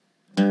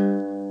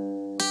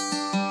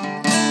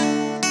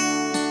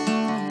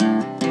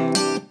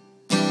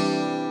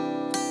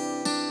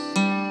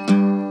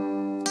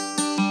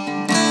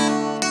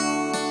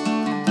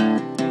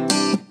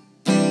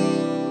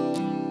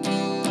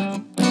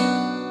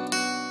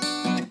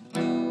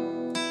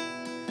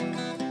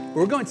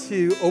We're going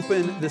to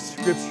open the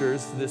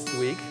scriptures this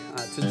week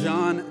to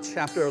John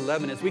chapter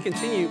 11 as we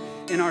continue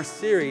in our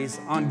series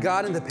on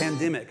God and the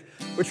pandemic.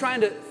 We're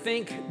trying to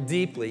think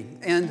deeply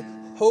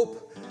and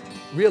hope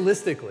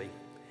realistically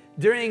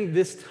during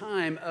this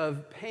time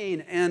of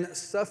pain and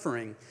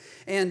suffering.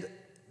 And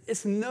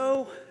it's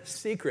no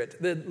secret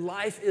that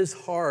life is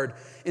hard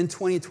in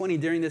 2020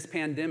 during this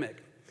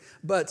pandemic,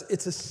 but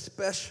it's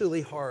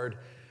especially hard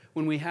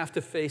when we have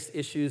to face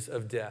issues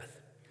of death.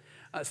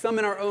 Some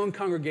in our own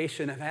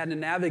congregation have had to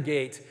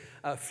navigate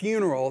a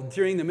funeral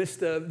during the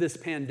midst of this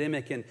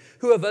pandemic, and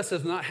who of us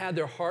has not had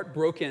their heart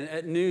broken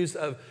at news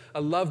of a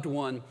loved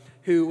one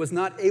who was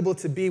not able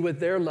to be with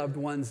their loved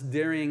ones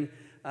during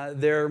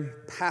their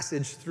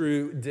passage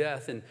through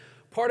death? And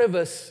part of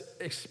us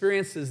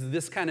experiences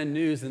this kind of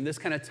news and this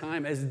kind of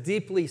time as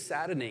deeply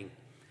saddening.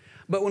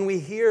 But when we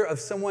hear of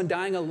someone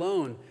dying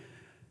alone,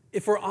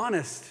 if we're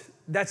honest,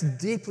 that's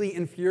deeply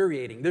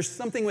infuriating. There's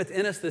something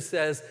within us that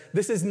says,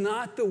 this is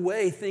not the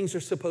way things are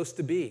supposed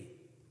to be.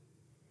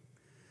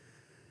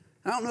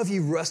 I don't know if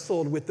you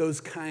wrestled with those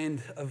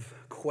kind of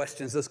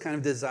questions, those kind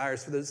of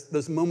desires, for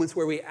those moments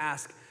where we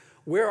ask,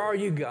 where are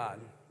you, God?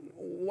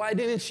 Why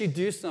didn't you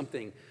do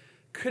something?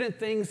 Couldn't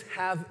things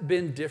have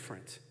been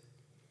different?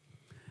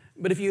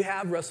 But if you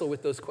have wrestled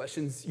with those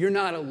questions, you're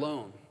not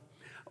alone.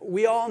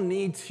 We all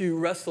need to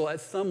wrestle at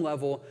some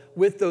level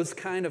with those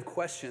kind of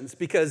questions,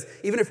 because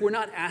even if we're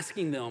not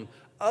asking them,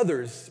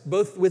 others,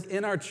 both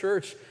within our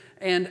church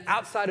and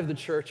outside of the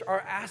church,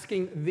 are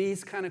asking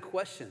these kind of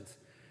questions.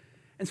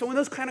 And so when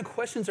those kind of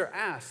questions are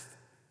asked,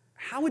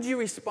 how would you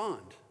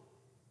respond?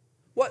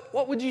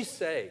 What would you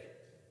say?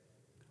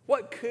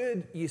 What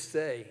could you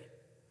say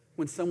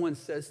when someone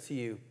says to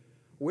you,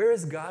 where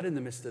is God in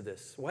the midst of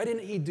this? Why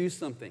didn't he do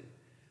something?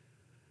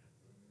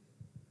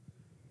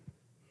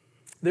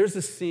 There's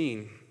a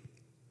scene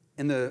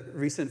in the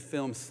recent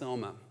film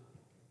Selma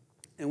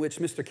in which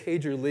Mr.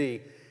 Cager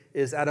Lee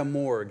is at a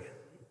morgue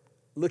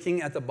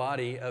looking at the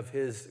body of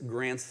his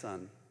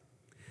grandson.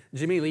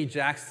 Jimmy Lee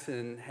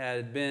Jackson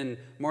had been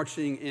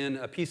marching in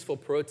a peaceful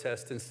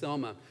protest in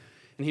Selma,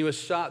 and he was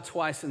shot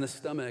twice in the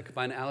stomach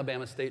by an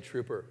Alabama state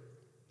trooper.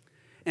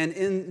 And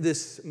in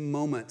this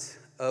moment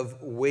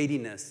of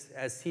weightiness,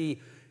 as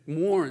he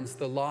mourns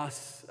the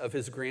loss of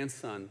his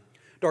grandson,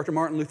 Dr.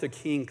 Martin Luther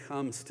King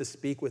comes to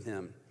speak with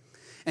him.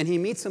 And he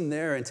meets him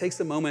there and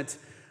takes a moment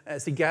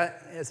as he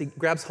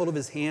grabs hold of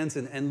his hands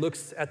and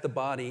looks at the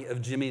body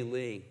of Jimmy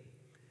Lee.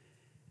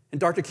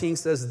 And Dr. King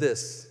says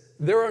this: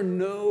 there are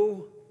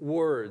no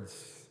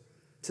words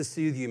to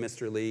soothe you,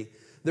 Mr. Lee.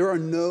 There are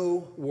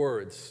no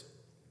words.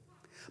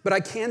 But I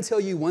can tell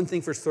you one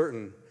thing for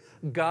certain.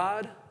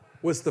 God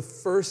was the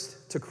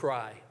first to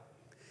cry.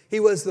 He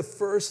was the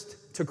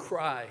first to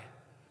cry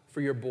for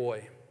your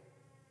boy.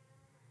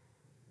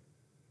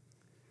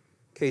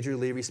 Cager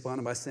Lee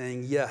responded by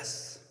saying,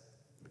 yes,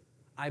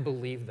 I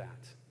believe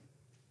that.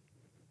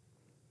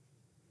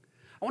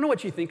 I wonder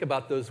what you think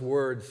about those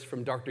words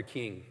from Dr.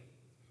 King,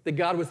 that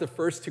God was the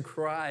first to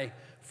cry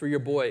for your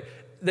boy.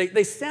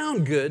 They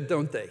sound good,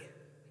 don't they?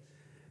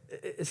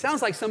 It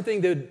sounds like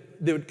something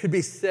that could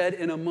be said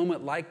in a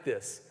moment like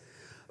this.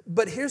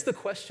 But here's the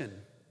question.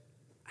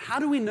 How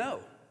do we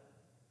know?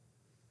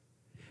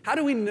 How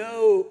do we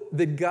know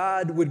that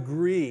God would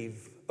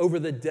grieve over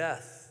the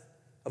death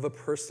of a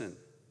person?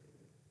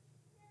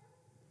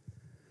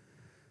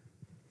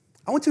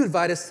 I want to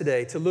invite us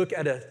today to look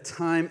at a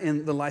time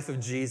in the life of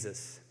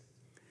Jesus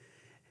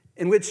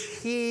in which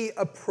he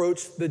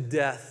approached the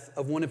death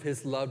of one of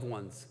his loved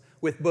ones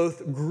with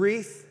both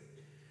grief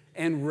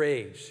and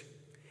rage.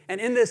 And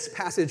in this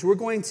passage, we're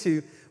going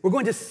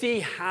to see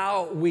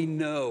how we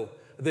know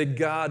that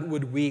God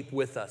would weep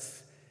with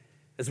us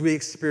as we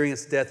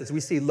experience death, as we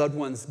see loved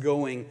ones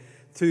going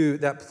through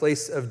that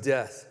place of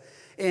death.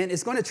 And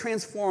it's going to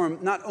transform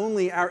not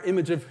only our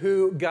image of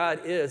who God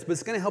is, but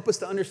it's going to help us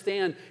to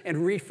understand and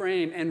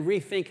reframe and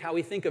rethink how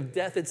we think of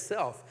death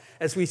itself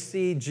as we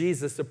see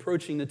Jesus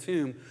approaching the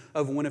tomb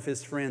of one of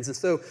his friends. And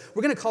so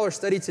we're going to call our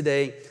study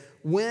today,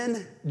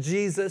 When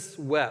Jesus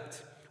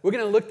Wept. We're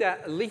going to look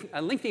at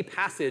a lengthy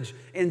passage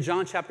in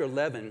John chapter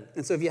 11.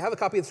 And so if you have a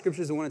copy of the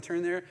scriptures and want to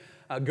turn there,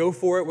 go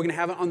for it. We're going to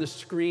have it on the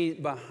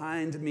screen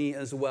behind me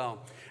as well.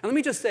 And let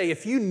me just say,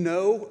 if you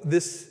know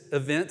this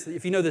event,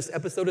 if you know this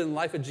episode in the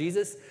life of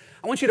Jesus,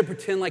 I want you to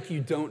pretend like you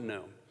don't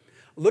know.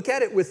 Look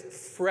at it with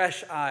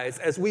fresh eyes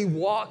as we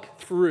walk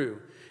through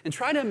and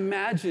try to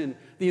imagine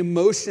the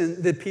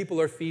emotion that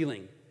people are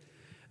feeling,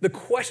 the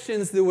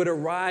questions that would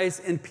arise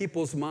in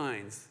people's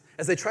minds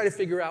as they try to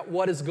figure out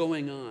what is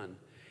going on.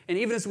 And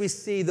even as we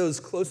see those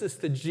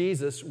closest to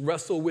Jesus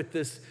wrestle with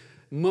this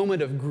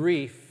moment of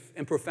grief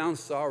and profound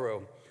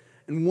sorrow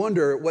and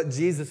wonder what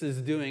Jesus is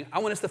doing, I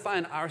want us to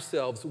find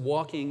ourselves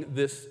walking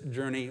this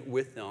journey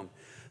with them.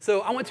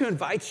 So I want to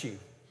invite you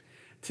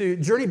to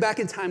journey back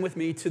in time with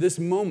me to this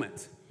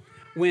moment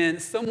when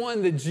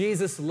someone that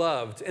Jesus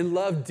loved and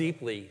loved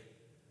deeply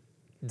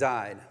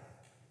died.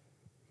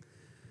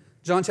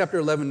 John chapter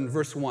 11,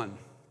 verse 1.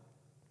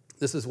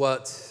 This is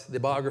what the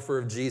biographer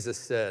of Jesus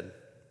said.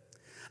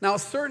 Now a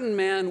certain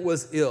man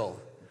was ill,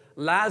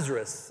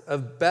 Lazarus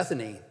of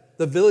Bethany,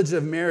 the village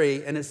of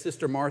Mary and his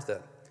sister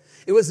Martha.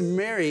 It was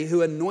Mary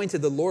who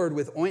anointed the Lord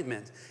with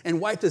ointment and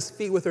wiped his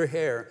feet with her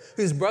hair,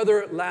 whose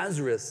brother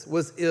Lazarus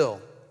was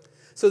ill.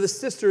 So the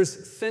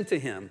sisters sent to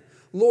him,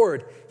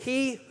 "Lord,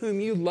 he whom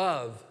you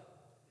love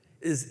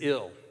is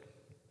ill."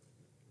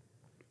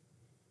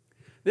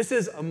 This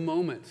is a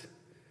moment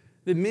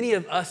that many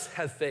of us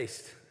have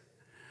faced,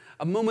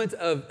 a moment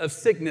of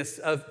sickness,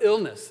 of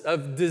illness,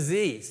 of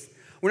disease.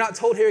 We're not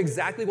told here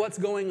exactly what's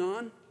going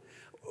on.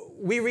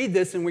 We read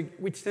this and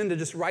we tend to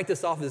just write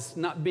this off as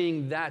not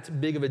being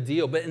that big of a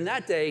deal. But in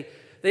that day,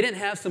 they didn't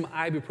have some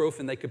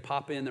ibuprofen they could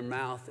pop in their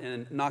mouth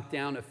and knock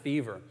down a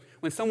fever.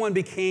 When someone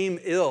became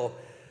ill,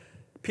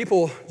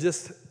 people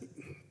just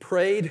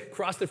prayed,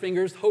 crossed their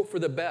fingers, hoped for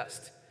the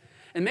best.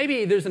 And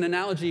maybe there's an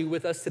analogy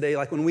with us today,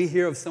 like when we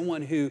hear of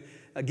someone who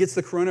gets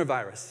the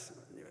coronavirus.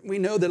 We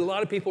know that a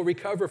lot of people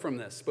recover from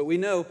this, but we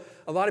know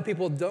a lot of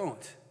people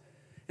don't.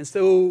 And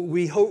so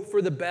we hope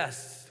for the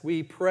best.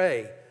 We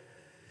pray.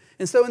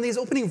 And so in these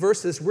opening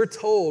verses, we're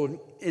told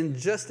in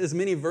just as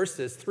many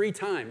verses, 3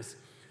 times,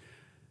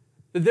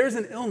 that there's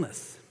an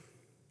illness.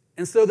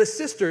 And so the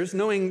sisters,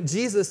 knowing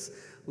Jesus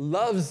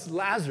loves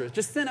Lazarus,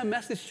 just sent a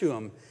message to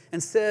him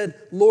and said,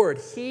 "Lord,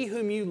 he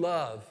whom you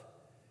love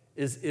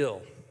is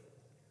ill."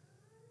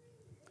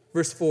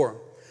 Verse 4,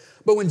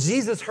 but when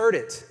Jesus heard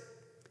it,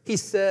 he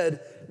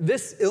said,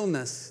 "This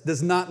illness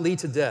does not lead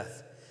to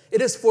death.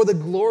 It is for the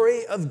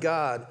glory of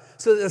God,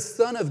 so that the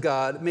Son of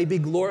God may be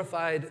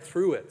glorified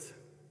through it."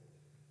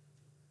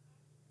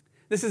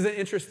 This is an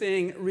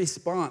interesting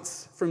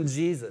response from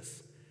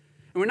Jesus.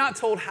 And we're not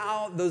told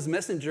how those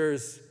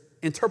messengers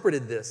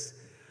interpreted this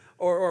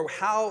or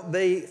how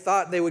they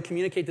thought they would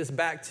communicate this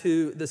back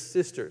to the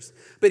sisters.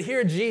 But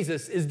here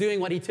Jesus is doing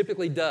what he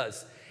typically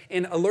does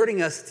and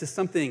alerting us to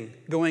something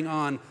going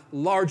on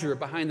larger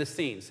behind the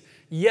scenes.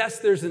 Yes,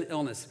 there's an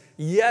illness.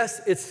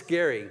 Yes, it's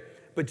scary.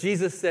 But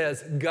Jesus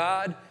says,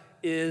 God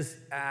is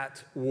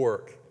at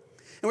work.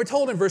 And we're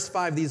told in verse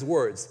 5 these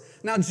words,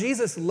 "Now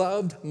Jesus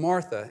loved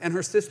Martha and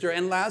her sister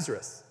and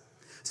Lazarus.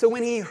 So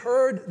when he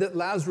heard that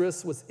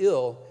Lazarus was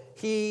ill,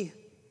 and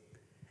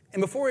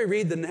before we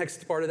read the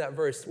next part of that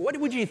verse, what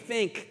would you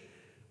think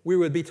we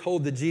would be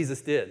told that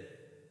Jesus did?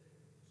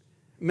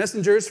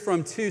 Messengers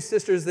from 2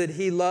 sisters that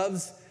he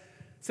loves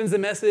sends a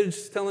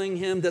message telling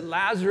him that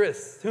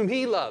Lazarus, whom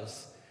he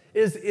loves,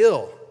 is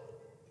ill.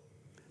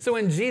 So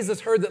when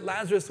Jesus heard that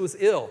Lazarus was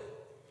ill,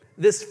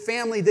 this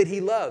family that he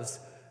loves,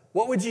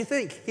 what would you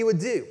think he would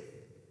do?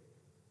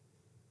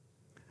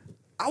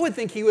 I would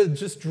think he would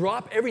just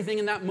drop everything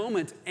in that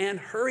moment and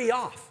hurry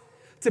off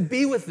to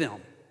be with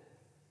them.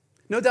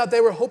 No doubt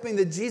they were hoping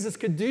that Jesus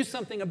could do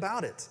something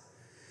about it.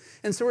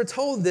 And so we're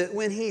told that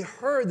when he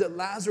heard that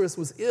Lazarus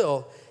was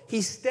ill,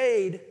 he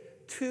stayed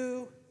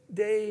 2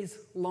 days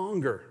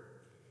longer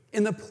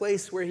in the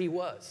place where he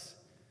was.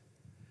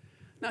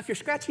 Now, if you're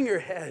scratching your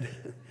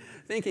head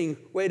thinking,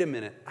 wait a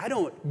minute, I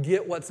don't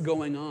get what's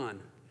going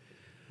on,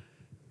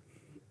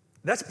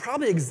 that's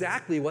probably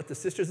exactly what the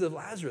sisters of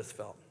Lazarus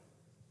felt.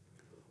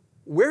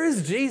 Where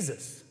is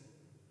Jesus?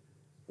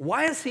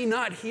 Why is he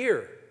not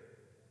here?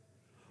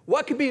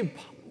 What could be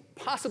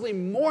possibly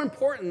more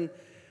important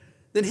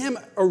than him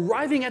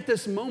arriving at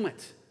this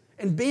moment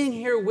and being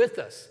here with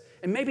us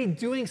and maybe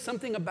doing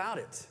something about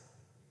it?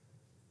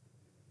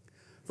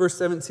 Verse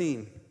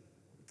 17.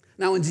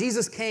 Now when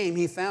Jesus came,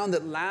 he found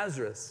that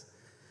Lazarus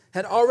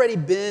had already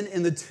been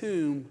in the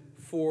tomb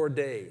 4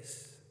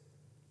 days.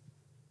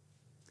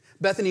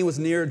 Bethany was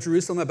near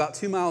Jerusalem, about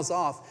 2 miles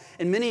off,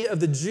 and many of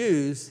the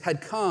Jews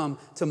had come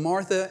to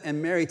Martha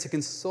and Mary to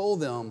console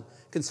them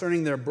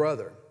concerning their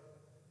brother.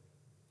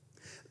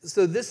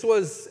 So this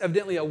was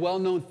evidently a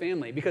well-known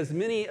family because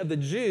many of the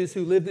Jews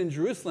who lived in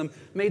Jerusalem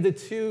made the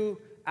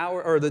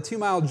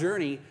 2-mile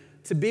journey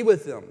to be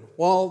with them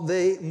while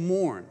they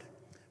mourned.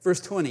 Verse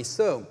 20,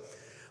 so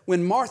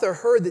when Martha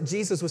heard that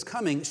Jesus was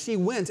coming, she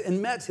went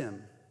and met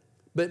him,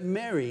 but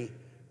Mary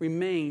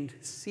remained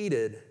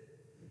seated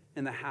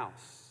in the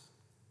house.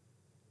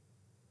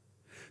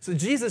 So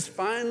Jesus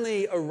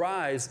finally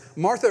arrives.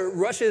 Martha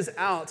rushes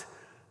out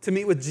to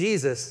meet with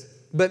Jesus,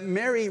 but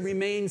Mary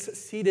remains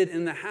seated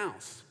in the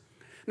house.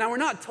 Now, we're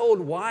not told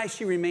why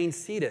she remained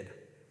seated.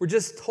 We're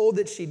just told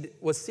that she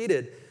was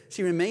seated.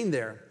 She remained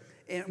there.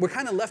 And we're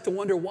kind of left to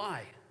wonder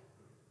why.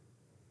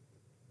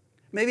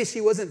 Maybe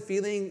she wasn't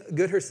feeling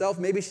good herself.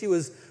 Maybe she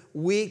was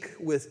weak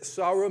with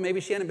sorrow. Maybe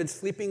she hadn't been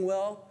sleeping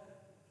well.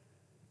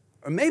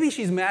 Or maybe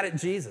she's mad at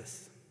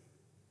Jesus.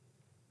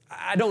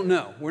 I don't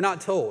know. We're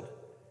not told.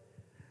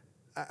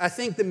 I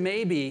think that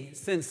maybe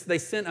since they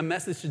sent a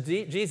message to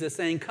Jesus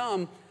saying,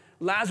 come,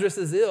 Lazarus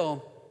is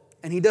ill,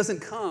 and he doesn't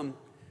come,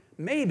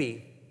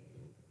 maybe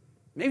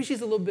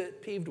she's a little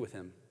bit peeved with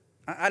him.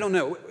 I don't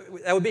know.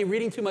 That would be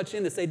reading too much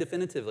in to say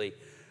definitively.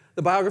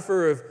 The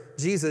biographer of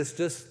Jesus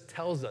just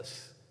tells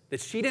us that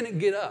she didn't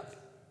get up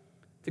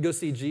to go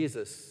see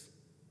Jesus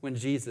when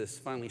Jesus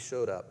finally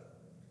showed up.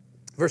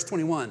 Verse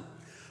 21,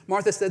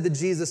 Martha said to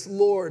Jesus,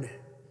 Lord,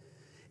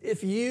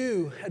 if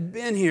you had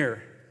been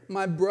here,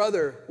 my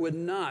brother would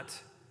not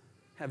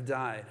have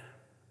died.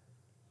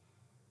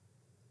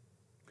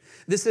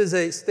 This is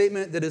a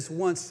statement that is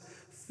once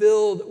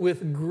filled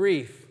with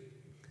grief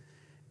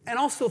and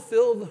also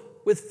filled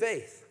with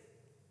faith.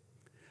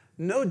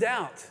 No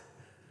doubt,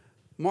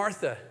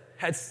 Martha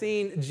had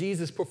seen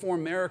Jesus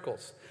perform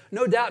miracles.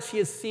 No doubt she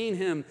had seen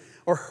him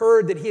or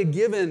heard that he had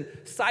given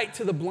sight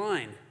to the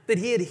blind, that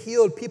he had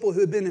healed people who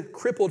had been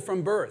crippled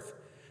from birth,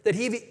 that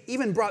he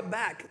even brought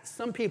back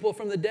some people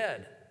from the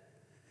dead.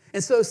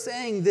 And so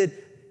saying that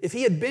if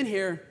he had been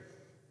here,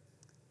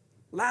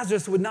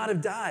 Lazarus would not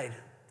have died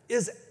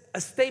is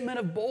a statement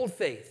of bold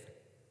faith.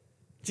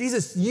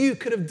 Jesus, you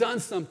could have done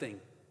something.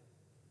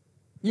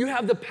 You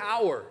have the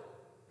power.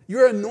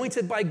 You're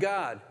anointed by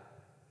God.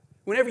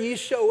 Whenever you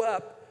show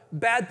up,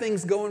 bad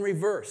things go in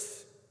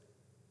reverse.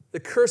 The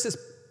curse is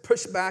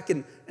pushed back,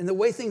 and the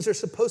way things are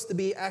supposed to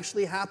be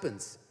actually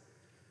happens.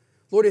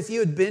 Lord, if you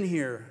had been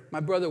here, my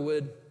brother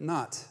would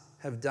not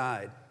have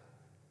died.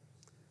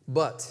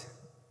 But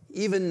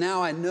even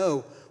now I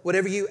know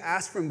whatever you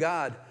ask from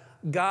God,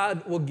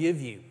 God will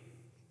give you.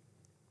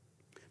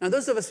 Now,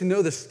 those of us who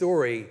know the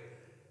story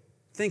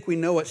think we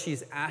know what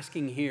she's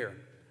asking here.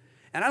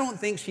 And I don't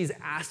think she's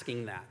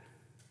asking that.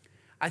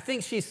 I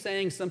think she's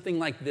saying something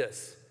like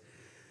this.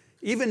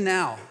 Even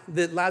now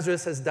that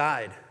Lazarus has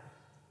died,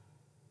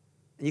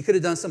 and you could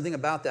have done something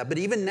about that, but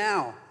even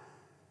now,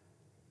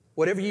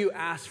 whatever you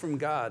ask from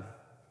God,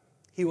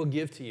 he will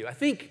give to you. I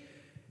think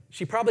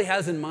she probably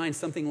has in mind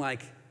something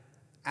like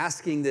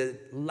asking that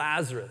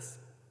Lazarus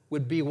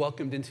would be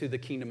welcomed into the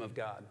kingdom of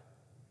God.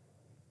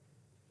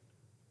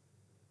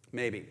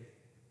 Maybe.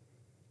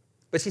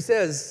 But she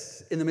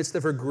says, in the midst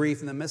of her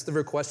grief, in the midst of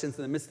her questions,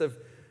 in the midst of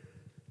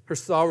her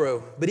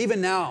sorrow, but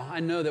even now I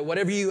know that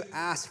whatever you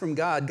ask from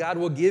God, God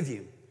will give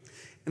you.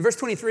 In verse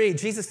 23,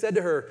 Jesus said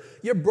to her,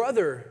 your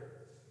brother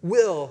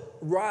will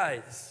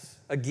rise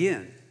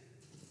again.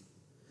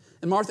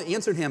 And Martha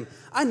answered him,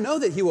 I know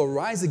that he will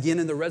rise again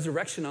in the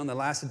resurrection on the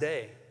last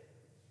day.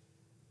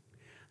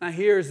 Now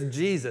here's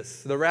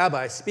Jesus, the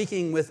rabbi,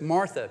 speaking with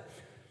Martha,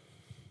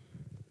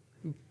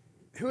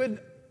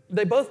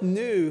 they both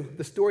knew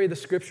the story of the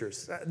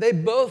scriptures. They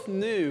both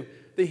knew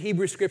the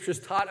Hebrew scriptures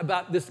taught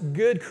about this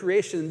good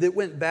creation that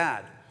went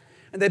bad.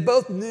 And they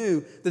both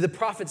knew that the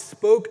prophets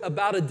spoke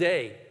about a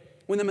day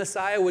when the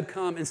Messiah would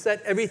come and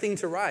set everything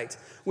to right,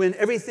 when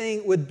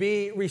everything would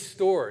be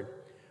restored,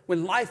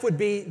 when life would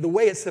be the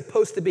way it's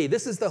supposed to be.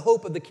 This is the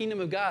hope of the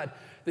kingdom of God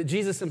that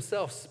Jesus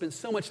himself spent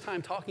so much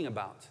time talking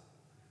about.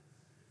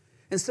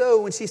 And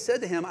so when she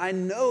said to him, I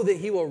know that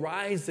he will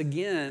rise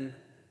again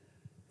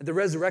at the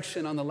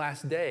resurrection on the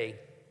last day,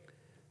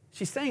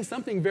 she's saying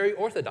something very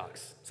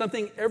orthodox,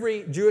 something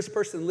every Jewish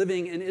person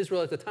living in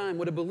Israel at the time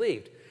would have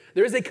believed.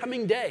 There is a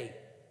coming day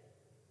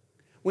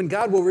when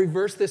God will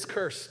reverse this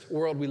cursed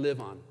world we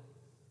live on.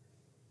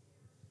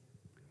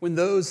 When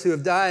those who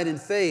have died in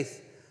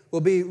faith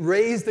will be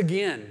raised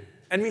again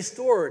and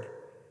restored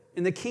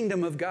in the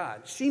kingdom of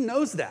God. She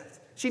knows that.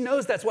 She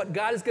knows that's what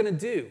God is going to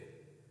do.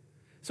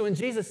 So when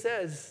Jesus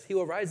says he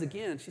will rise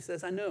again, she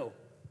says, I know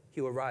he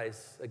will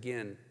rise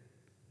again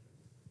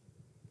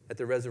at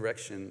the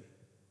resurrection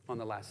on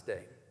the last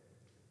day.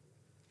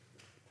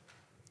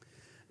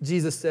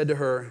 Jesus said to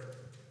her,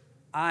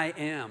 I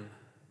am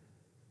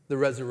the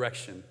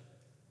resurrection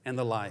and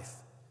the life.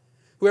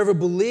 Whoever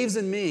believes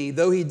in me,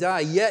 though he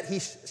die, yet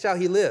shall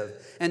he live.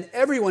 And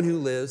everyone who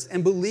lives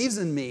and believes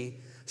in me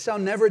shall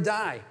never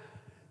die.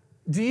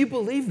 Do you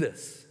believe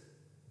this?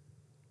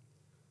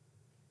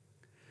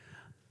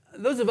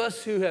 Those of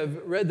us who have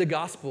read the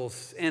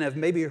Gospels and have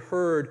maybe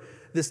heard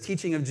this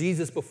teaching of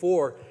Jesus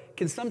before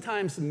can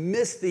sometimes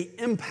miss the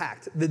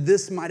impact that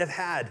this might have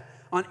had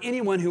on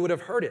anyone who would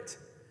have heard it.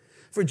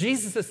 For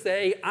Jesus to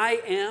say,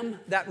 I am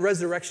that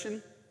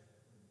resurrection,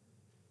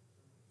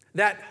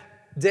 that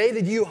day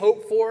that you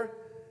hope for,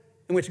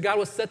 in which God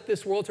will set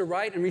this world to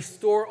right and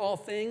restore all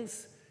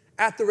things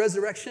at the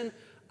resurrection,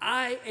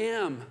 I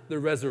am the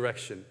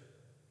resurrection.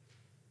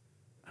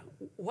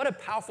 What a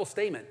powerful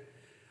statement.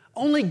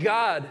 Only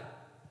God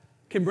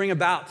can bring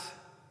about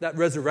that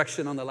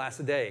resurrection on the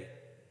last day.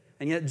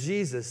 And yet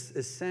Jesus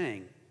is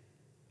saying,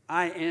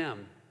 I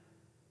am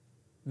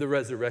the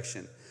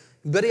resurrection.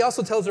 But he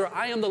also tells her,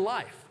 I am the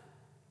life.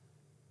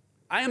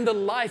 I am the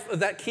life of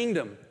that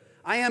kingdom.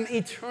 I am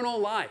eternal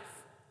life.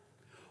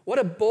 What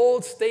a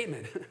bold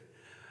statement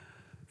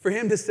for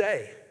him to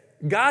say.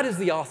 God is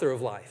the author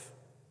of life.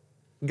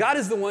 God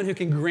is the one who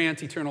can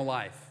grant eternal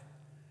life.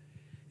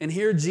 And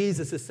here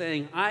Jesus is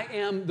saying, I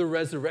am the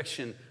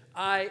resurrection.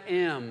 I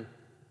am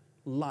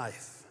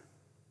life.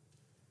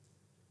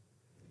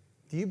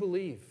 Do you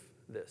believe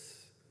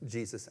this?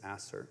 Jesus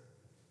asked her.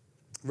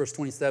 Verse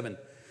 27,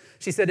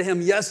 she said to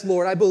him, yes,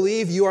 Lord, I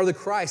believe you are the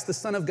Christ, the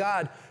Son of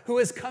God, who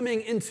is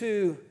coming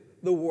into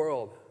the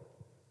world.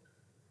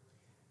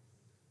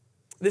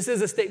 This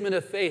is a statement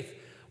of faith.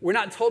 We're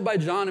not told by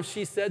John if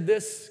she said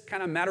this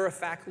kind of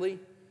matter-of-factly,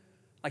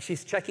 like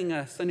she's checking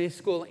a Sunday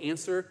school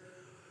answer,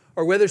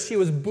 or whether she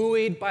was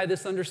buoyed by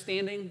this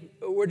understanding.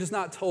 We're just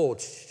not told.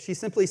 She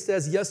simply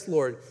says, yes,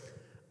 Lord,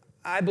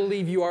 I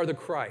believe you are the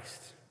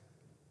Christ.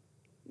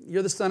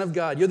 You're the Son of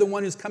God. You're the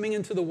one who's coming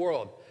into the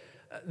world.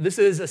 This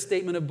is a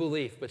statement of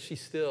belief, but she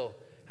still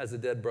has a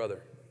dead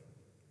brother.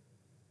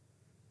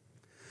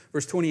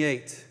 Verse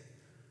 28,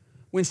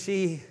 when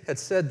she had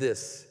said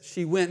this,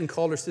 she went and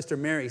called her sister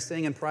Mary,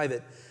 saying in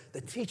private,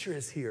 "The teacher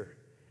is here,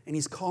 and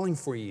he's calling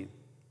for you."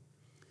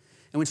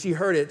 And when she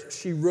heard it,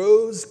 she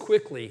rose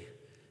quickly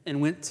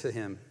and went to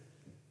him.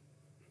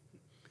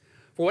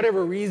 For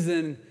whatever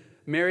reason,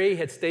 Mary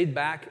had stayed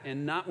back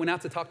and not went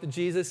out to talk to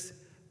Jesus.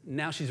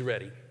 Now she's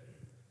ready.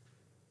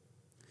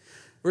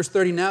 Verse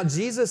 30, now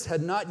Jesus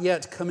had not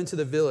yet come into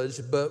the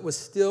village, but was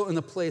still in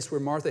the place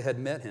where Martha had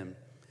met him.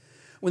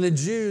 When the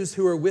Jews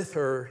who were with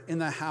her in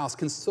the house,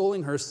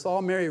 consoling her, saw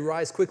Mary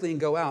rise quickly and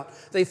go out,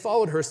 they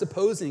followed her,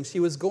 supposing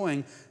she was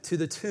going to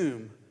the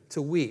tomb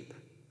to weep.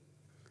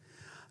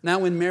 Now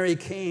when Mary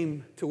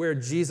came to where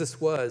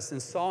Jesus was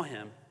and saw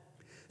him,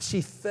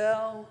 she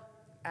fell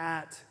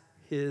at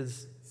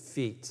his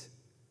feet,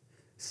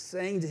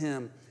 saying to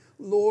him,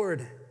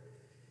 "Lord,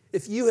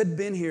 if you had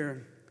been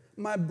here,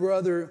 my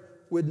brother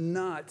would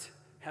not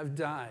have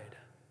died."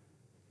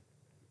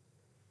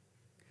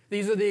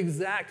 These are the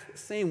exact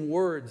same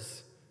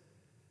words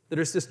that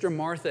her sister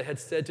Martha had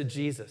said to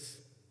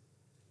Jesus,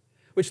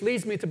 which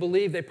leads me to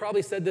believe they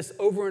probably said this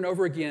over and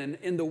over again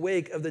in the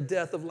wake of the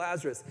death of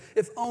Lazarus.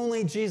 If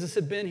only Jesus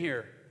had been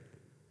here,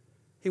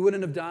 he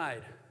wouldn't have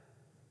died.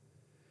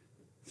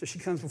 So she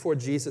comes before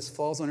Jesus,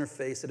 falls on her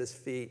face at his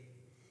feet,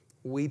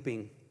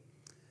 weeping,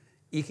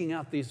 eking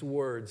out these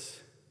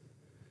words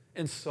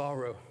in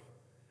sorrow,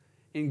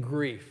 in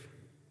grief,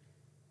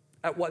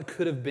 at what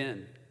could have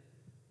been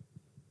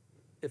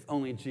if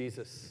only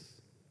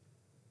Jesus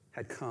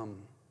had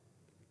come.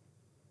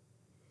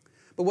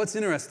 But what's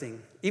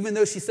interesting, even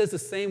though she says the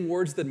same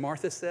words that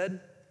Martha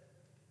said,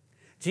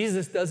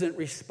 Jesus doesn't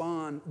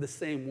respond the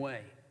same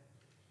way.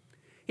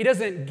 He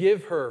doesn't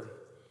give her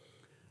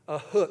a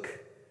hook,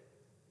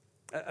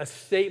 a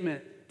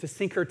statement to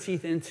sink her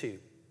teeth into.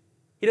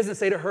 He doesn't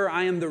say to her,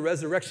 "I am the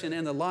resurrection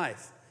and the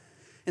life."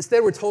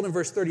 Instead, we're told in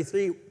verse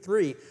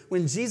 33,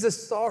 when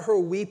Jesus saw her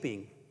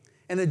weeping,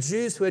 and the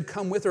Jews who had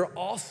come with her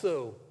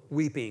also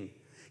weeping,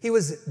 he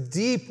was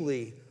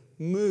deeply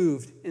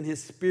moved in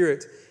his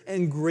spirit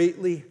and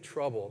greatly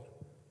troubled.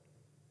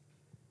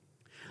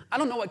 I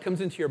don't know what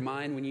comes into your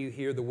mind when you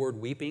hear the word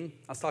weeping.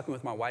 I was talking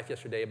with my wife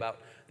yesterday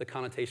about the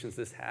connotations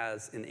this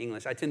has in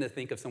English. I tend to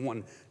think of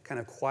someone kind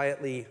of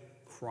quietly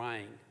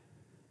crying,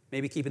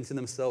 maybe keeping to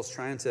themselves,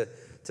 trying to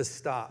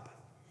stop.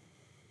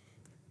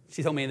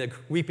 She told me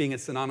that weeping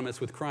is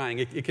synonymous with crying.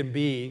 It can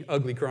be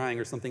ugly crying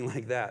or something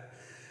like that.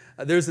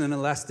 There's an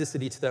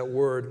elasticity to that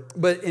word.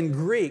 But in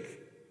Greek,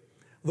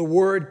 the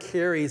word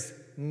carries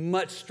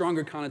much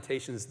stronger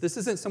connotations. This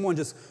isn't someone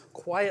just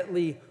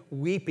quietly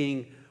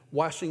weeping,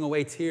 washing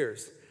away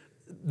tears.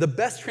 The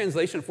best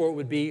translation for it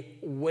would be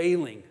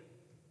wailing.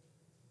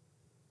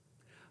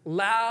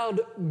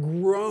 Loud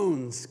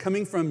groans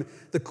coming from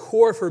the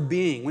core of her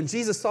being. When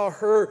Jesus saw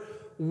her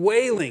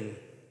wailing,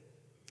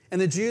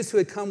 and the Jews who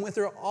had come with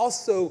her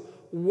also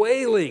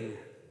wailing,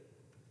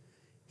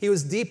 he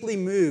was deeply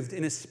moved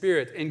in his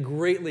spirit and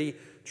greatly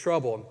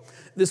troubled.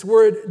 This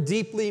word,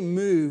 deeply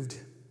moved,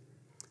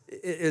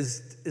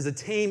 is a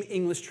tame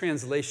English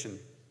translation.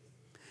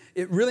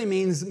 It really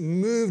means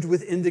moved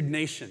with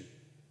indignation.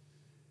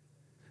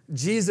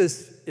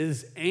 Jesus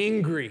is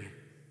angry.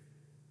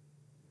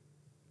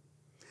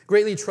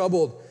 Greatly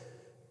troubled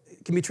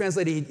can be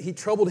translated, he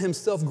troubled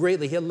himself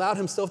greatly. He allowed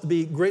himself to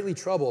be greatly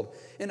troubled.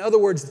 In other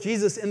words,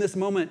 Jesus, in this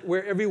moment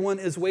where everyone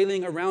is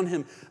wailing around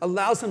him,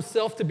 allows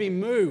himself to be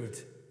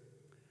moved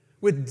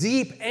with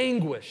deep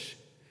anguish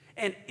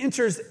and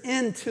enters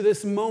into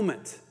this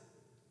moment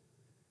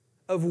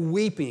of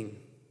weeping.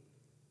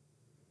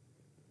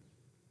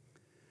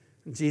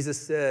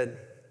 Jesus said,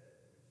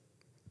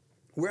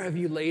 "Where have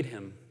you laid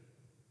him?"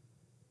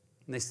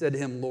 And they said to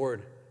him,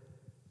 "Lord,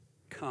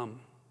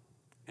 come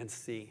and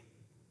see."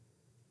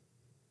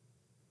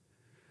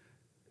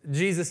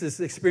 Jesus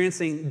is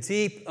experiencing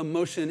deep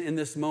emotion in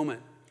this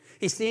moment.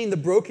 He's seeing the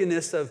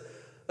brokenness of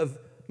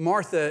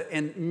Martha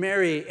and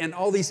Mary and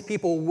all these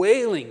people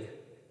wailing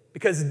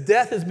because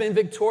death has been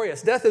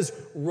victorious. Death has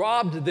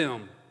robbed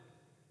them.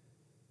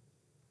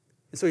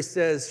 And so he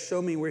says,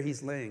 "Show me where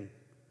he's laying." And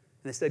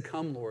they said,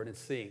 "Come, Lord, and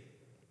see."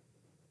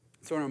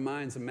 So in our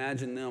minds,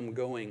 imagine them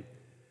going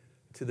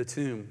to the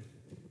tomb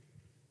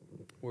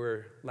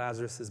where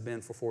Lazarus has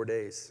been for 4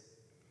 days.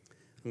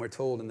 And we're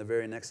told in the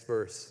very next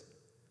verse,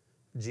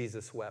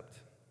 Jesus wept.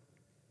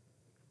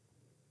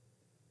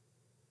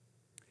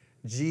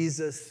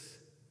 Jesus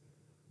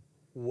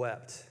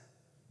wept.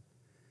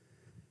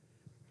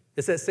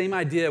 It's that same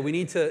idea. We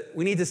need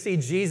to see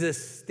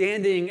Jesus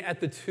standing at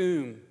the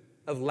tomb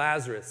of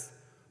Lazarus,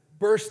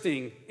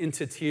 bursting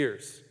into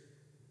tears.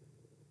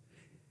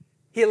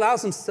 He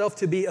allows himself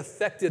to be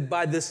affected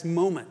by this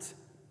moment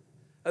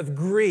of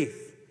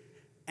grief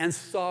and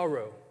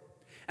sorrow.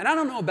 And I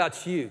don't know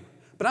about you,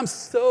 but I'm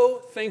so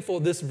thankful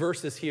this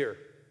verse is here.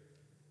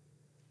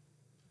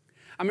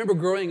 I remember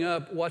growing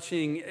up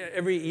watching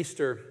every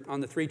Easter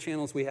on the 3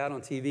 channels we had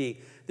on TV,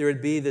 there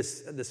would be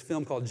this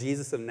film called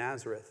Jesus of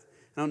Nazareth.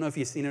 I don't know if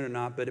you've seen it or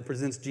not, but it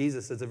presents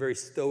Jesus as a very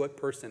stoic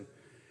person.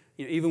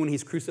 Even when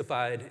he's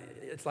crucified,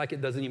 it's like it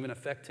doesn't even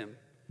affect him.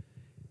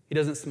 He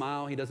doesn't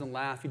smile, he doesn't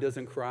laugh, he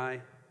doesn't cry.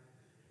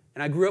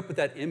 And I grew up with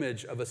that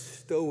image of a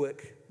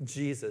stoic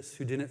Jesus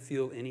who didn't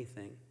feel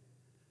anything.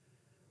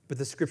 But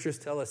the scriptures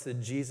tell us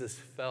that Jesus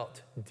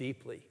felt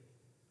deeply,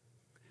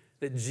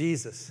 that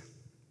Jesus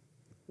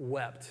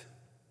wept.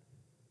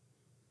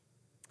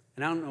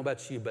 And I don't know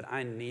about you, but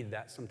I need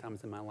that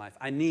sometimes in my life.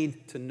 I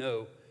need to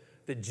know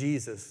that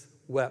Jesus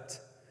wept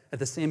at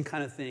the same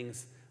kind of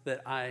things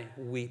that I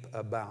weep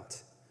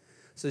about.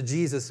 So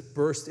Jesus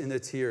burst into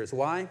tears.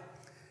 Why?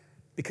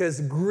 Because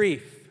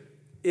grief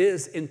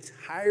is an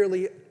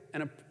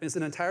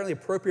entirely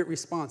appropriate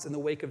response in the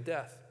wake of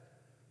death.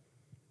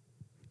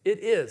 It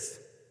is.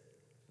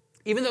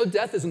 Even though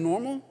death is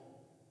normal,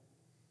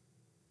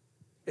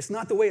 it's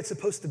not the way it's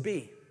supposed to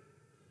be.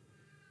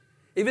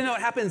 Even though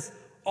it happens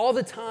all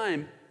the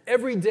time,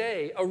 every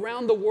day,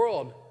 around the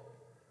world,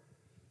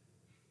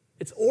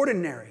 it's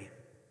ordinary.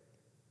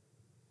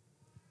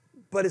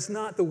 But it's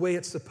not the way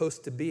it's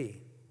supposed to be.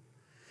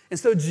 And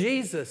so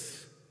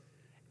Jesus,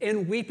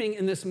 in weeping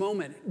in this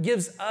moment,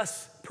 gives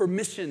us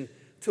permission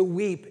to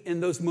weep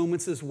in those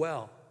moments as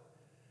well.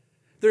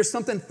 There's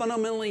something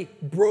fundamentally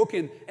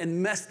broken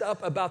and messed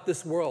up about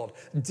this world.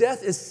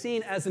 Death is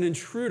seen as an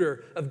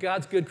intruder of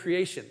God's good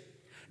creation.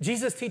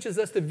 Jesus teaches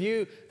us to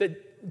view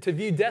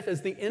death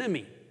as the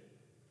enemy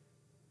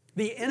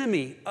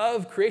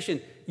of creation,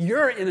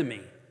 your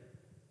enemy.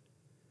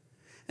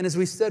 And as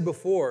we said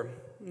before,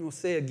 and we'll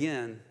say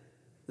again,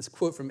 this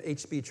quote from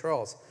H.B.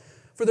 Charles,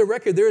 "For the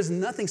record, there is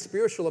nothing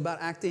spiritual about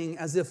acting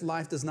as if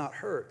life does not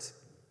hurt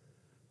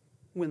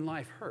when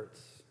life hurts."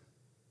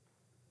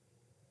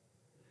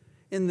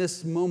 In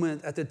this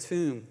moment at the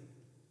tomb,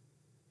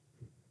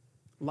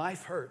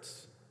 life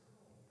hurts.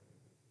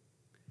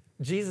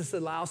 Jesus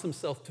allows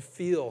himself to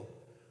feel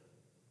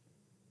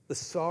the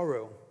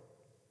sorrow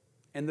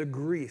and the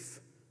grief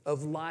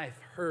of life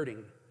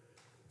hurting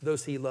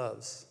those he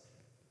loves.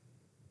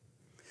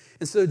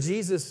 And so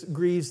Jesus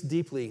grieves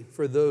deeply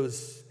for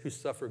those who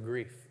suffer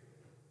grief.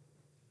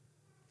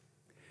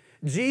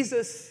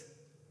 Jesus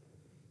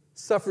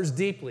suffers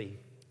deeply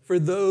for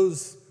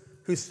those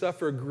who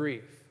suffer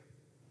grief.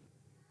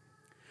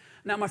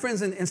 Now, my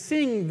friends, in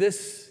seeing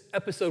this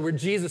episode where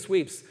Jesus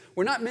weeps,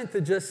 we're not meant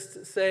to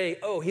just say,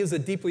 oh, he was a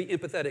deeply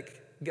empathetic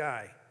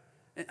guy.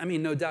 I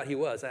mean, no doubt he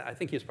was. I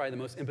think he was probably the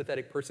most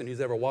empathetic person who's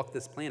ever walked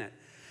this planet.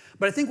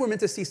 But I think we're meant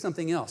to see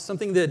something else,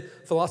 something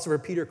that philosopher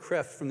Peter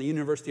Kreeft from the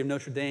University of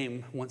Notre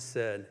Dame once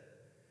said.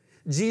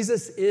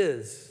 Jesus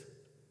is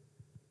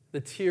the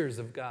tears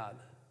of God.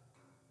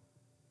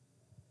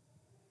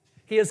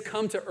 He has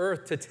come to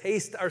earth to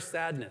taste our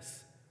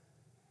sadness.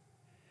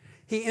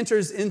 He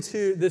enters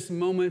into this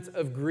moment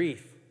of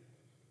grief.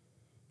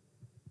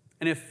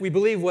 And if we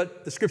believe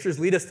what the scriptures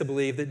lead us to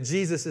believe, that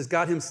Jesus is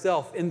God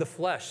himself in the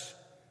flesh,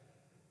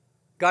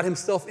 God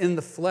himself in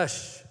the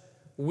flesh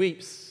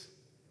weeps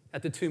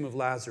at the tomb of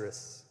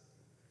Lazarus.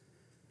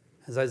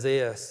 As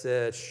Isaiah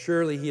said,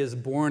 surely he has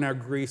borne our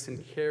griefs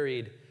and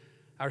carried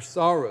our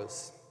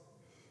sorrows.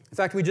 In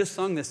fact, we just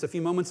sung this a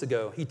few moments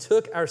ago. He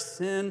took our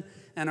sin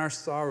and our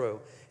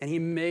sorrow, and he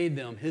made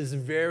them his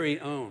very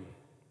own.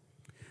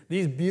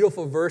 These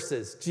beautiful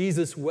verses,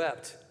 Jesus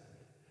wept,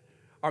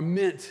 are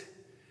meant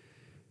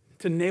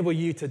to enable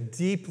you to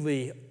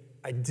deeply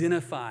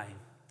identify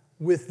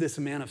with this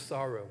man of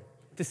sorrow,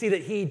 to see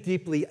that he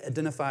deeply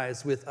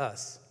identifies with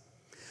us.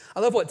 I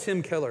love what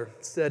Tim Keller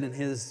said in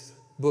his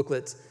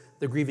booklet,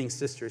 The Grieving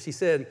Sisters. He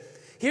said,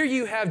 "Here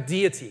you have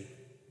deity,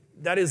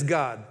 that is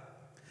God,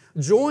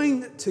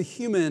 joined to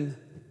human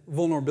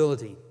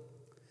vulnerability.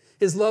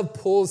 His love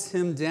pulls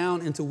him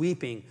down into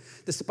weeping.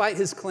 Despite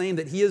his claim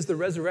that he is the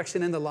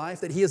resurrection and the life,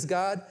 that he is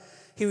God,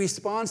 he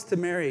responds to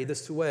Mary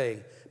this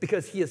way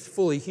because he is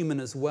fully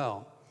human as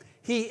well.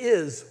 He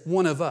is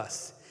one of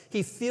us.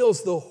 He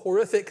feels the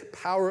horrific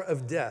power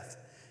of death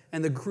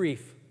and the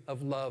grief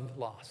of love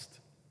lost."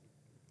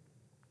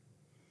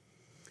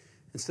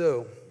 And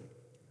so,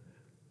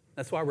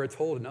 that's why we're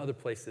told in other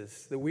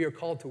places that we are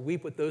called to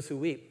weep with those who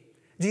weep.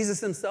 Jesus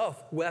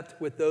himself wept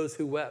with those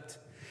who wept.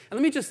 And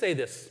let me just say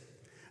this.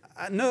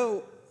 How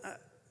do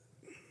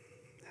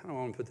I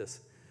want to put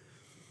this?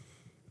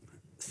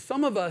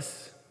 Some of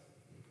us,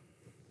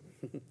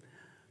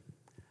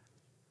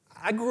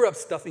 I grew up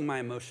stuffing my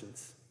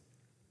emotions.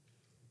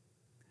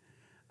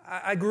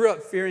 I grew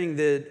up fearing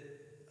that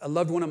a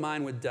loved one of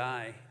mine would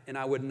die and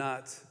I would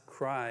not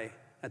cry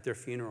at their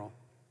funeral.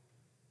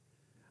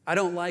 I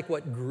don't like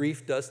what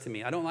grief does to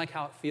me. I don't like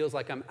how it feels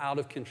like I'm out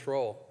of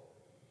control.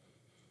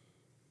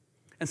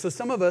 And so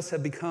some of us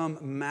have become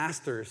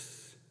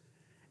masters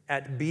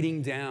at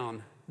beating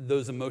down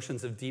those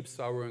emotions of deep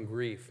sorrow and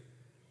grief.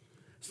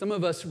 Some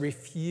of us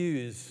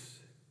refuse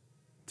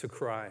to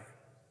cry.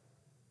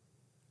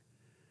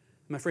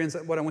 My friends,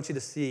 what I want you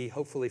to see,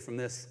 hopefully, from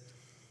this,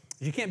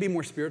 is you can't be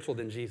more spiritual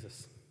than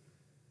Jesus.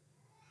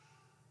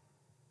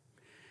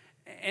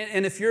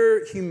 And if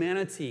your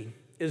humanity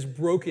is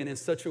broken in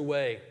such a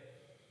way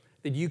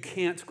that you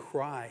can't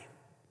cry,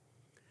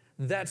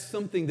 that's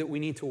something that we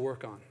need to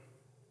work on.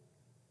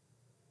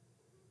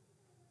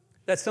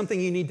 That's something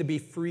you need to be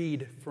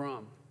freed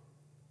from.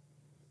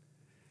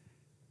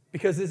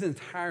 Because it's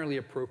entirely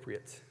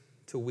appropriate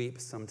to weep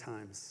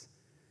sometimes.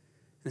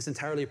 And it's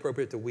entirely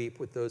appropriate to weep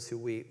with those who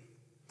weep.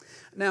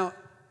 Now,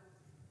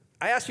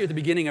 I asked you at the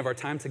beginning of our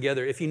time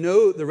together, if you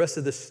know the rest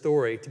of this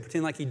story, to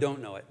pretend like you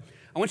don't know it.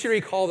 I want you to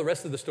recall the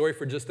rest of the story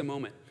for just a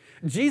moment.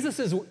 Jesus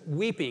is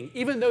weeping,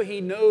 even though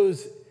he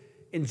knows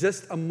in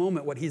just a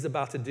moment what he's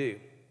about to do.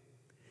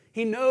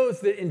 He knows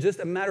that in just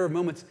a matter of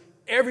moments,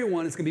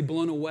 everyone is going to be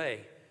blown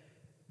away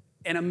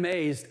and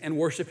amazed and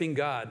worshiping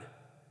God.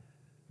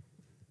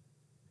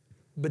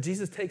 But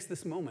Jesus takes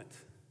this moment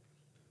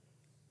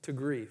to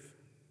grieve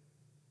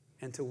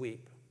and to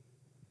weep.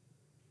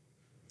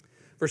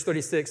 Verse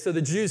 36, so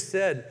the Jews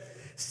said,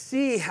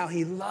 see how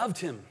he loved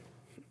him.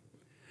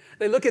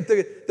 They look at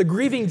the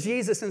grieving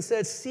Jesus and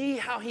said, see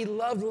how he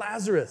loved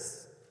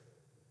Lazarus.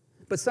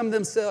 But some of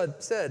them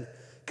said,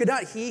 could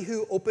not he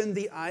who opened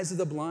the eyes of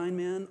the blind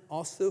man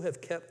also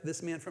have kept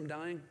this man from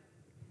dying?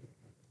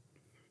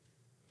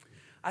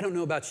 I don't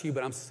know about you,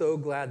 but I'm so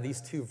glad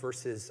these two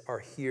verses are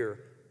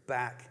here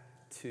back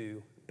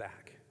to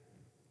back.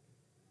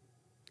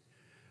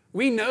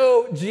 We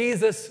know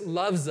Jesus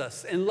loves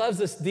us and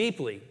loves us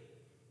deeply.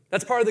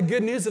 That's part of the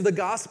good news of the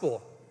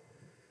gospel.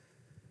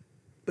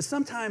 But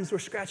sometimes we're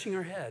scratching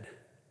our head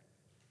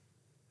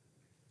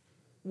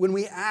when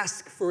we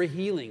ask for a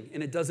healing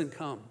and it doesn't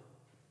come.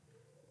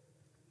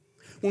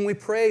 When we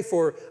pray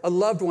for a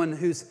loved one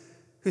whose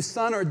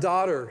son or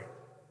daughter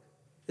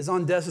is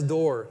on death's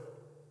door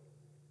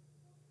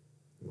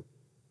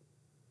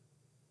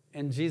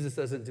and Jesus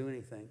doesn't do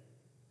anything.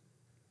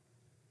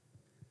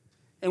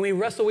 And we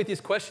wrestle with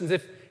these questions.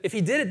 If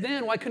he did it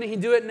then, why couldn't he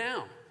do it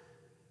now?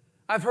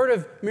 I've heard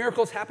of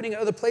miracles happening at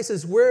other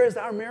places. Where is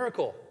our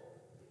miracle?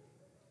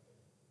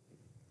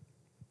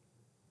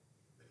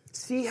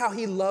 See how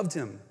he loved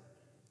him.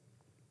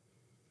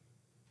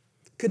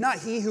 Could not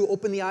he who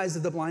opened the eyes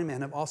of the blind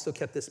man have also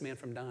kept this man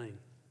from dying?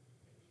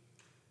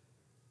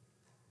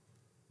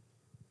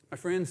 My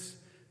friends,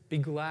 be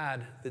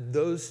glad that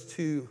those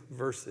two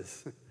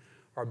verses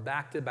are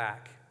back to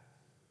back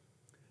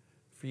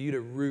for you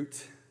to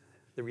root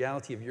the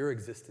reality of your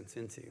existence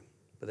into.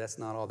 But that's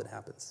not all that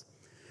happens.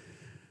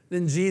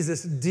 Then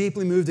Jesus,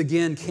 deeply moved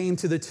again, came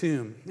to the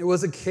tomb. It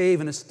was a cave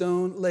and a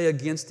stone lay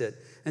against it.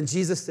 And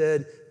Jesus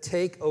said,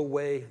 take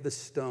away the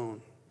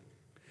stone.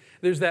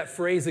 There's that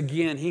phrase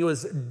again. He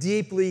was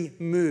deeply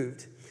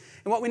moved.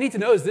 And what we need to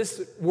know is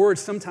this word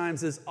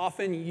sometimes is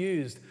often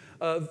used,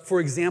 for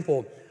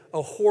example,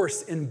 a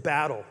horse in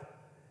battle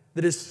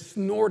that is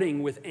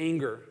snorting with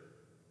anger.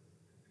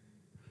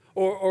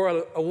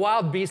 Or a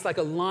wild beast like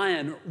a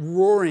lion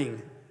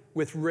roaring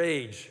with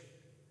rage.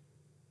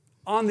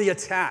 On the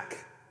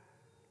attack.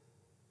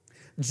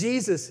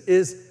 Jesus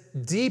is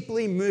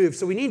deeply moved.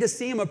 So we need to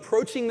see him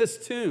approaching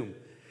this tomb.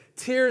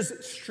 Tears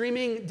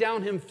streaming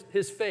down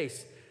his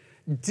face.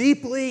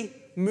 Deeply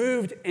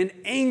moved and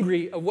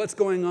angry of what's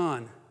going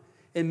on.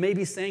 And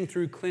maybe saying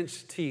through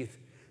clenched teeth,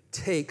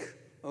 take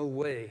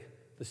away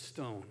the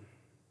stone.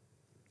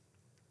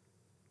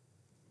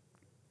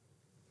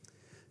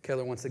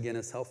 Keller once again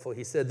is helpful.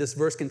 He said this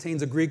verse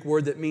contains a Greek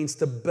word that means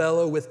to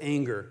bellow with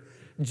anger.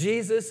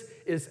 Jesus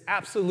is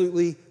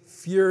absolutely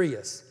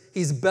furious.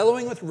 He's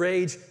bellowing with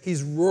rage.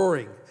 He's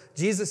roaring.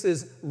 Jesus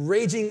is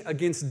raging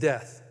against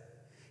death.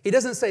 He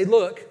doesn't say,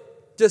 look,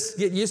 just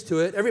get used to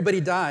it. Everybody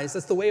dies.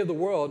 That's the way of the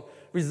world.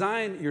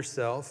 Resign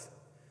yourself.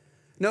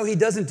 No, he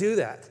doesn't do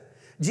that.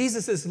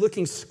 Jesus is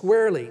looking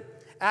squarely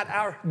at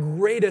our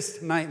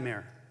greatest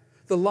nightmare,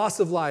 the loss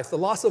of life, the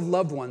loss of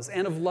loved ones,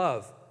 and of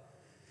love.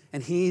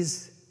 And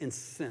he's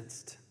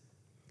incensed.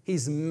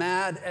 He's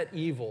mad at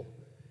evil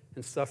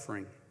and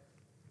suffering.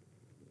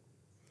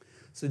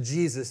 So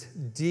Jesus,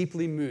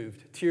 deeply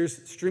moved,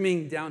 tears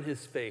streaming down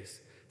his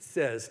face,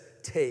 says,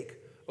 take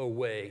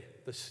away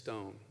the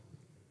stone.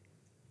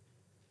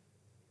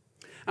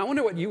 I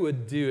wonder what you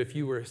would do if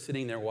you were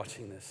sitting there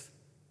watching this.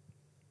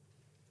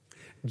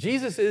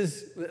 Jesus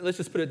is, let's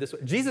just put it this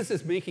way, Jesus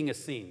is making a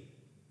scene.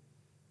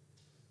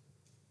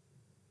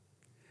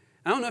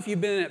 I don't know if you've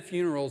been at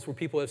funerals where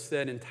people have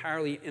said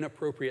entirely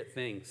inappropriate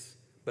things,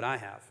 but I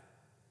have.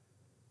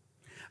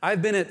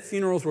 I've been at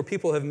funerals where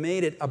people have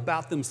made it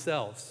about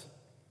themselves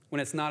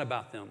when it's not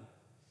about them.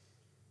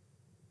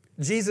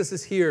 Jesus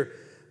is here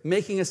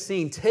making a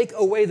scene. Take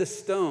away the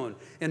stone.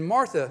 And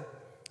Martha,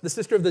 the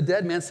sister of the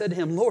dead man, said to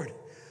him, Lord,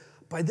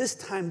 by this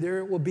time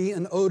there will be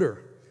an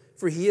odor,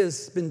 for he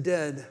has been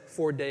dead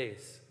 4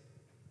 days.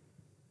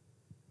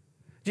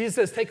 Jesus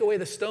says, take away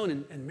the stone,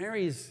 and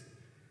Mary's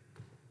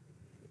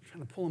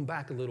trying to pull him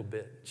back a little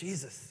bit.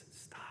 Jesus,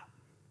 stop.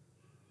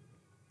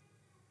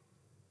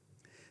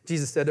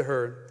 Jesus said to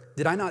her,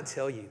 did I not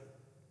tell you,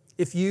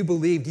 if you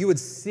believed, you would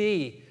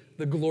see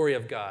the glory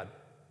of God?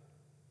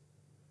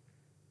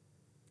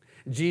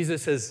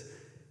 Jesus has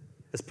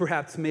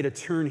perhaps made a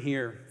turn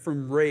here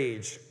from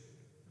rage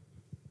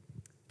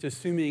to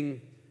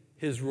assuming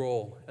his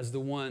role as the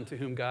one to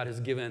whom God has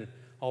given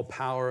all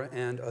power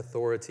and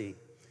authority.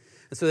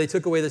 And so they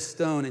took away the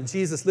stone, and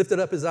Jesus lifted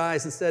up his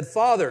eyes and said,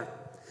 "Father,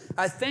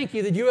 I thank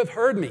you that you have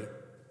heard me.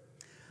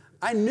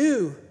 I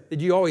knew that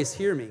you always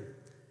hear me.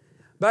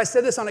 But I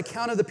said this on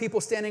account of the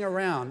people standing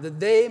around, that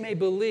they may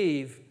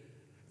believe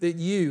that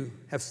you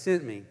have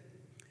sent me."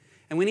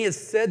 And when he had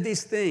said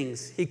these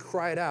things, he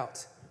cried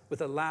out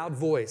with a loud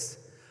voice,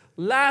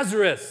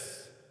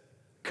 "Lazarus,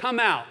 come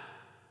out."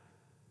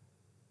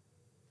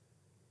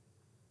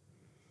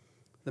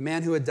 The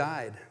man who had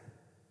died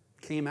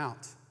came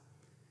out,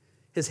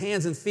 his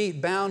hands and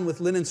feet bound with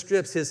linen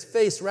strips, his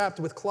face wrapped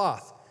with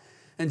cloth.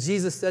 And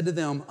Jesus said to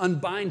them,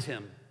 "Unbind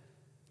him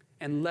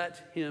and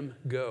let him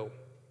go."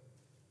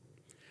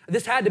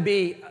 This had to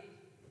be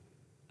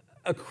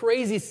a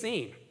crazy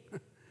scene.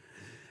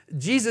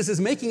 Jesus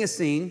is making a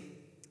scene.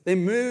 They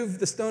move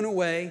the stone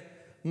away.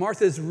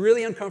 Martha's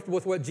really uncomfortable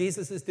with what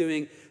Jesus is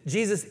doing.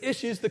 Jesus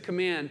issues the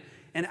command,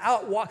 and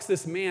out walks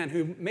this man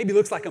who maybe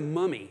looks like a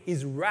mummy.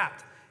 He's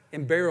wrapped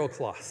in burial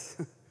cloths.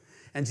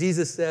 And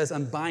Jesus says,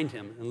 "Unbind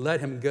him and let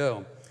him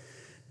go."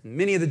 And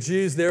many of the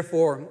Jews,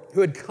 therefore,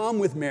 who had come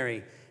with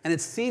Mary and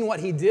had seen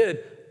what he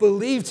did,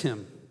 believed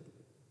him.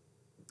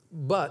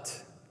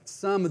 But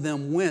some of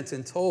them went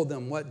and told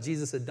them what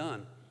Jesus had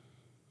done.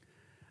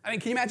 I mean,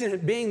 can you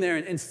imagine being there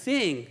and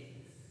seeing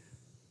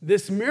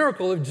this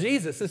miracle of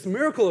Jesus, this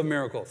miracle of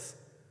miracles?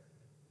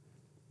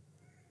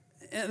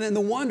 And then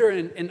the wonder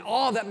and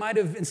awe that might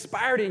have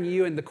inspired in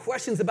you, and the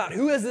questions about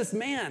who is this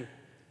man?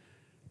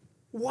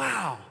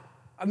 Wow,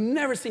 I've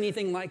never seen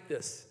anything like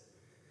this.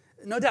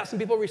 No doubt some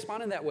people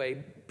responded that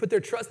way, put their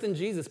trust in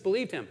Jesus,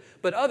 believed him.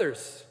 But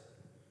others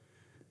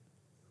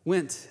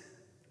went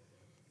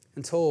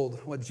and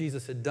told what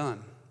Jesus had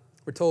done.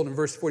 We're told in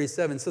verse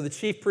 47, so the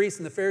chief priests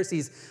and the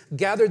Pharisees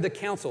gathered the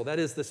council, that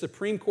is the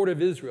Supreme Court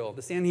of Israel,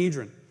 the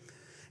Sanhedrin,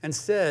 and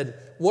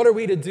said, "What are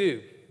we to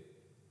do?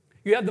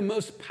 You have the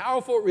most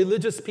powerful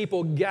religious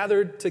people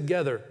gathered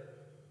together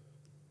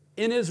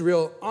in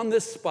Israel on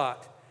this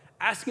spot,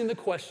 asking the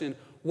question,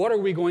 what are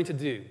we going to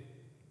do?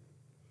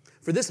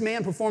 For this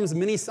man performs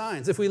many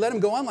signs. If we let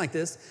him go on like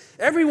this,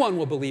 everyone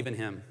will believe in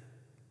him."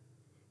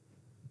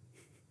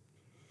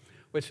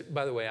 Which,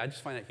 by the way, I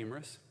just find that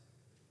humorous.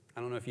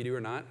 I don't know if you do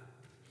or not.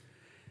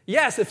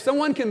 Yes, if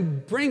someone can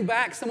bring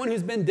back someone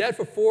who's been dead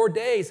for 4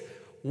 days,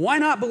 why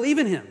not believe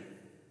in him?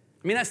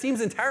 I mean, that seems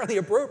entirely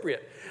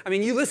appropriate. I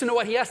mean, you listen to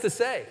what he has to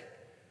say.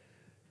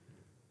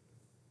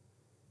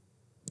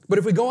 But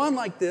if we go on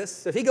like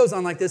this, if he goes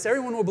on like this,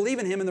 everyone will believe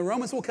in him, and the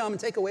Romans will come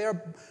and take away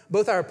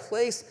both our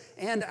place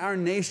and our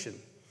nation.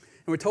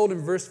 And we're told in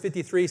verse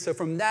 53, so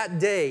from that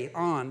day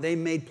on, they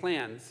made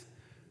plans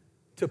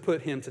to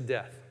put him to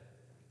death.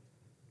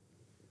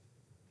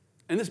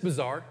 Isn't this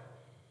bizarre?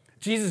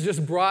 Jesus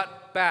just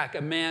brought back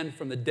a man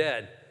from the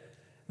dead.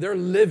 They're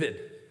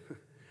livid.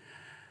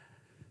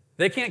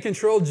 They can't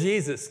control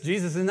Jesus.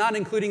 Jesus is not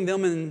including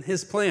them in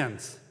his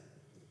plans.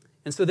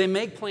 And so they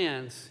make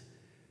plans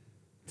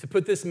to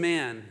put this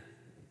man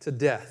to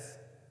death.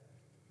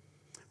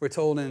 We're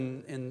told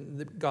in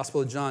the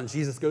Gospel of John,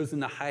 Jesus goes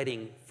into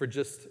hiding for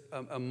just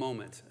a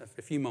moment,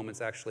 a few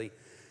moments actually,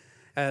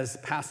 as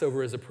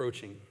Passover is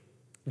approaching.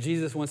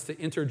 Jesus wants to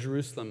enter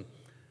Jerusalem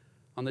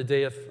on the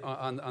day of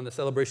on the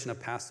celebration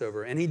of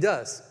Passover, and he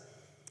does.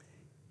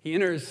 He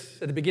enters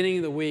at the beginning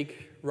of the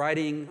week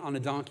riding on a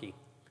donkey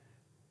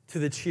to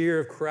the cheer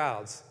of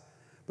crowds,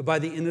 but by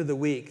the end of the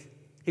week,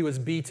 he was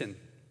beaten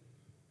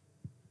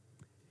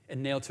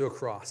and nailed to a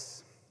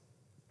cross.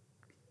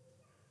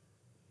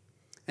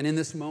 And in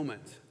this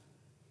moment,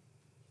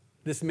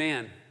 this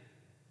man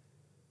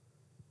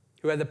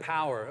who had the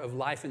power of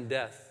life and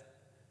death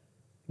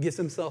gives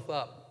himself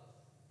up,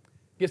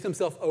 gives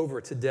himself over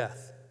to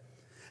death.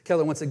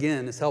 Keller, once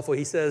again, is helpful.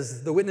 He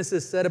says, the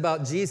witnesses said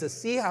about Jesus,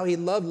 see how he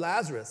loved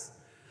Lazarus.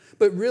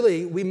 But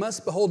really, we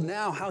must behold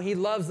now how he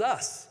loves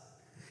us.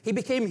 He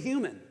became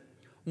human,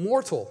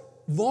 mortal,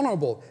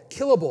 vulnerable,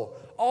 killable,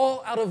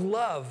 all out of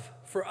love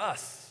for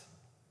us.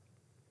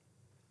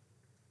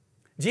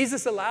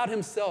 Jesus allowed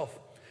himself,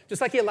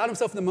 just like he allowed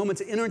himself in the moment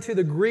to enter into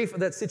the grief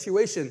of that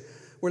situation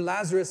where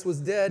Lazarus was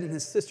dead and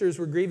his sisters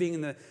were grieving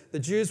and the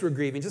Jews were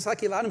grieving. Just like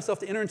he allowed himself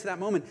to enter into that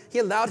moment, he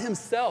allowed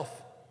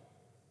himself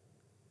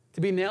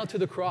to be nailed to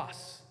the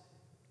cross,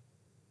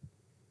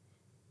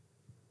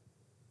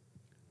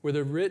 where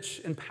the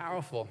rich and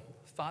powerful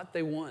thought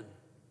they won.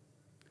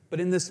 But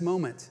in this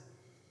moment,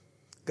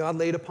 God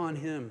laid upon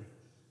him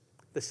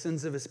the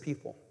sins of his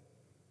people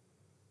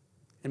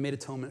and made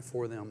atonement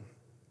for them.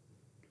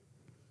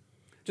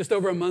 Just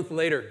over a month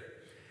later,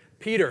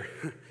 Peter,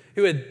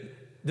 who had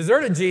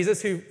deserted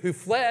Jesus, who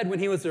fled when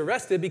he was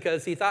arrested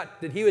because he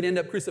thought that he would end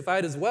up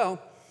crucified as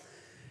well,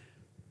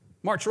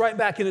 marched right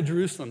back into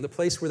Jerusalem, the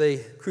place where they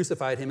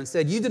crucified him, and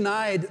said, you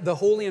denied the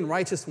holy and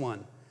righteous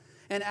one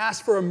and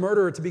asked for a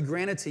murderer to be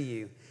granted to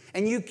you.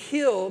 And you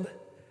killed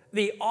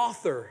the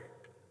author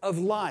of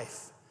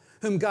life,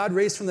 whom God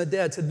raised from the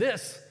dead. To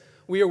this,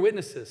 we are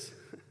witnesses.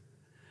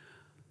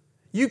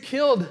 You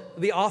killed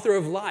the author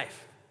of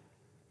life.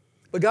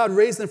 But God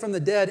raised them from the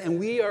dead, and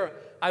we are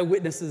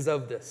eyewitnesses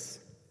of this.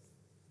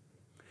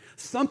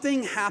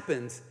 Something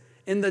happened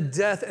in the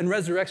death and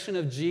resurrection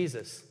of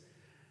Jesus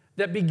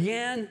that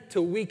began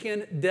to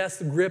weaken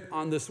death's grip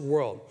on this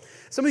world.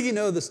 Some of you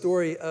know the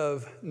story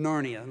of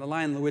Narnia, The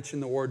Lion, the Witch,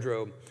 and the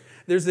Wardrobe.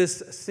 There's this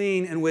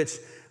scene in which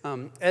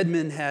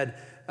Edmund had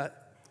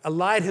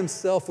allied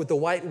himself with the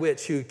White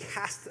Witch who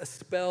cast a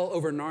spell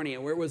over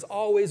Narnia where it was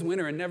always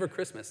winter and never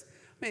Christmas.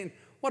 I mean,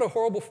 what a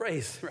horrible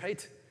phrase,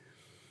 right?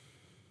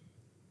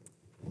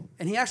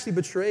 And he actually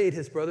betrayed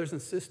his brothers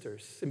and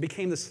sisters and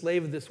became the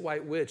slave of this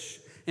White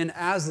Witch. And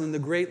Aslan, the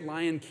great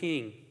Lion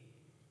King,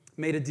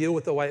 made a deal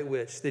with the White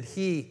Witch that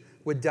he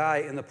would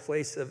die in the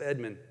place of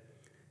Edmund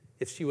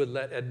if she would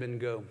let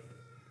Edmund go.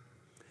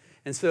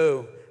 And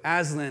so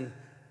Aslan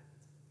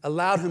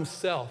allowed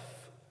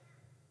himself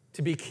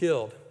to be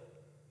killed.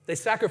 They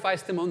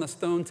sacrificed him on the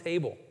stone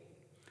table.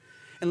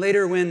 And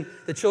later when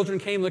the children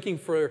came looking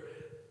for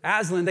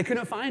Aslan, they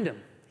couldn't find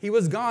him. He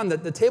was gone.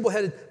 The table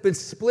had been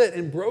split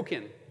and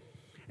broken.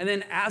 And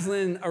then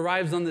Aslan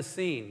arrives on the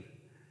scene.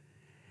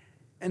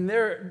 And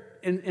they're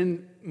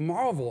in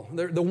marvel.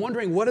 They're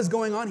wondering what is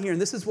going on here.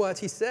 And this is what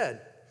he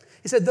said.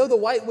 He said, though the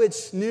White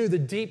Witch knew the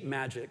deep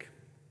magic,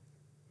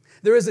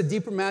 there is a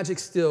deeper magic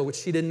still which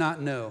she did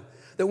not know.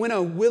 That when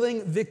a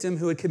willing victim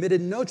who had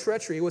committed no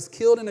treachery was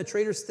killed in a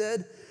traitor's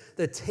stead,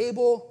 the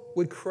table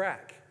would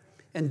crack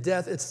and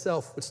death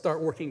itself would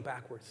start working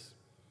backwards.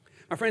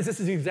 My friends, this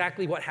is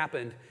exactly what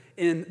happened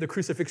in the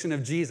crucifixion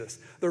of Jesus.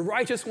 The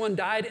righteous one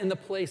died in the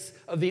place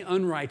of the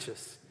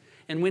unrighteous.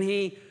 And when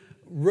he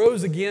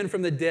rose again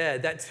from the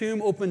dead, that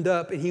tomb opened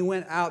up and he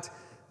went out.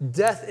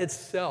 Death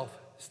itself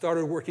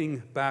started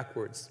working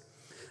backwards.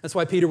 That's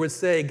why Peter would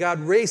say God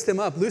raised him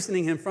up,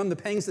 loosening him from the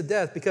pangs of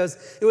death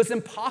because it was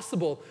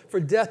impossible for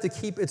death to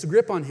keep its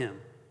grip on him.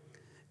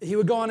 He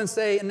would go on and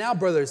say, and now,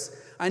 brothers,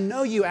 I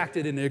know you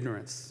acted in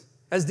ignorance,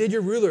 as did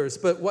your rulers,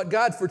 but what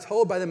God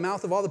foretold by the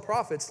mouth of all the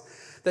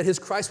prophets that his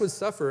Christ would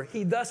suffer,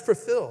 he thus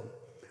fulfilled.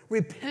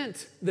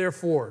 Repent,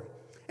 therefore,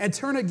 and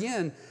turn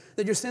again,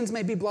 that your sins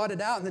may be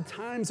blotted out, and the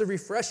times of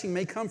refreshing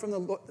may come from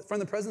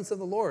the presence of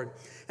the Lord,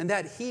 and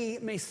that he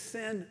may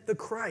send the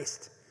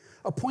Christ,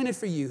 appointed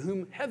for you,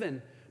 whom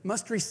heaven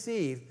must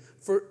receive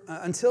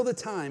until the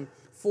time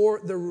for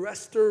the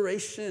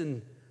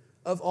restoration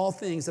of all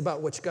things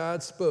about which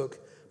God spoke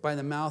by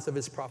the mouth of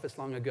his prophets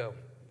long ago.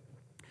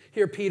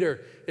 Here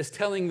Peter is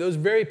telling those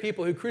very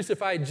people who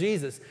crucified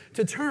Jesus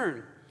to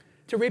turn,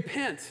 to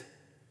repent.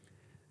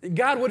 That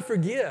God would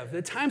forgive.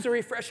 The times of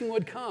refreshing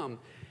would come.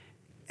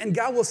 And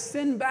God will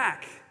send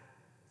back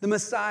the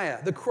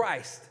Messiah, the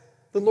Christ,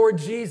 the Lord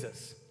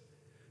Jesus,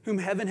 whom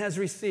heaven has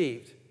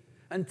received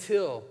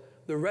until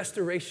the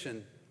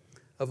restoration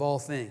of all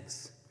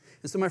things.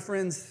 And so, my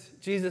friends,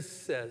 Jesus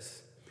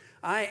says,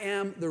 I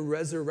am the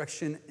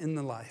resurrection and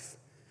the life.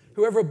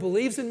 Whoever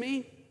believes in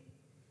me,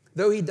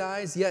 though he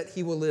dies, yet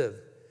he will live.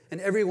 And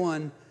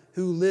everyone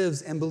who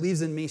lives and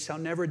believes in me shall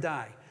never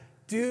die.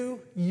 Do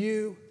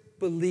you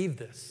believe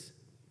this?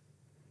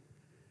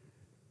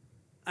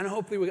 And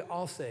hopefully we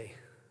all say,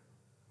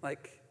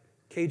 like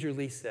Cager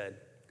Lee said,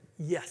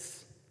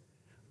 yes,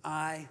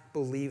 I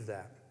believe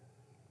that.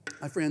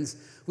 My friends,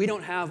 we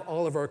don't have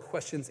all of our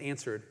questions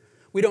answered.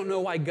 We don't know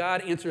why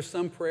God answers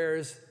some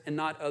prayers and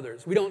not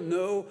others. We don't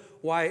know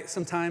why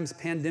sometimes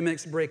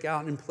pandemics break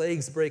out and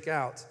plagues break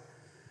out.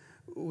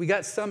 We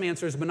got some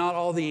answers, but not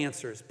all the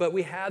answers. But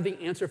we have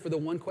the answer for the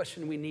one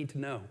question we need to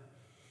know.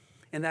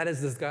 And that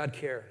is, does God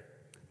care?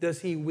 Does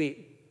he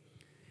weep?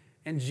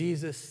 And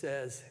Jesus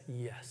says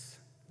yes.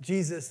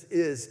 Jesus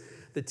is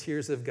the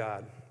tears of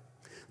God.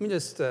 Let me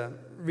just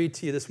read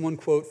to you this one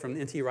quote from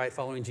N.T. Wright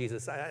following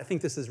Jesus. I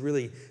think this is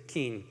really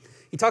keen.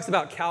 He talks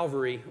about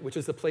Calvary, which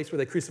is the place where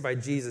they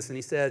crucified Jesus, and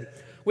he said,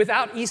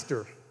 without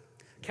Easter,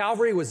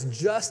 Calvary was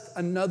just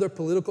another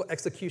political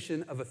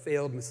execution of a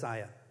failed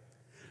Messiah.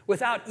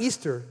 Without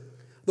Easter,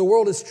 the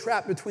world is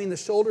trapped between the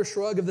shoulder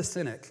shrug of the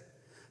cynic,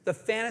 the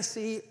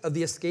fantasy of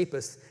the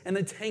escapist, and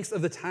the tanks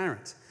of the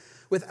tyrant.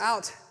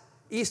 Without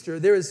Easter,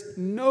 there is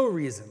no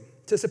reason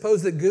to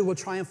suppose that good will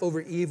triumph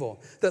over evil,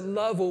 that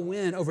love will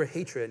win over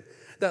hatred,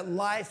 that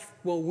life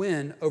will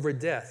win over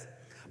death.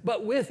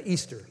 But with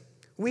Easter,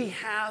 we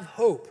have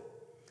hope,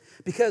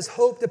 because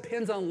hope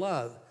depends on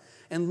love,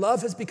 and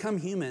love has become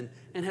human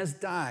and has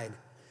died,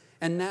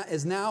 and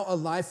is now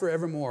alive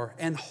forevermore,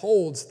 and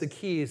holds the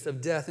keys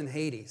of death and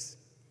Hades.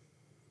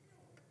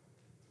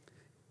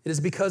 It is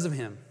because of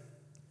him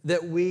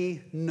that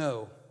we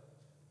know.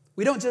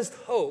 We don't just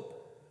hope,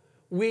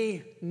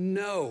 we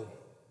know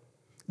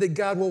that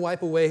God will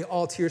wipe away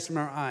all tears from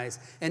our eyes.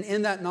 And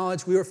in that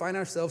knowledge, we will find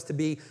ourselves to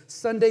be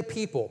Sunday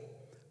people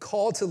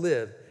called to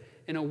live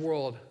in a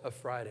world of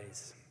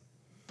Fridays.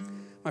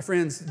 My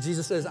friends,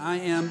 Jesus says, I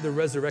am the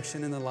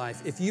resurrection and the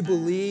life. If you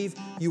believe,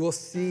 you will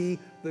see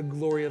the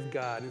glory of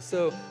God. And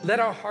so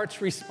let our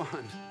hearts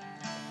respond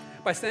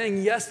by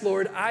saying, yes,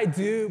 Lord, I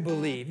do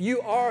believe.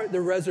 You are the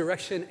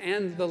resurrection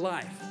and the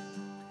life.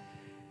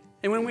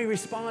 And when we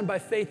respond by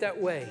faith that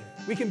way,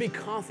 we can be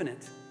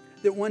confident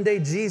that one day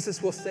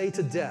Jesus will say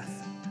to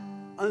death,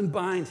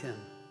 unbind him,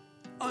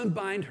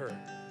 unbind her,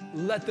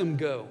 let them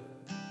go.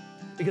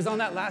 Because on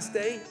that last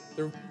day,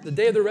 the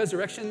day of the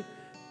resurrection,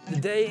 the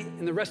day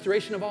in the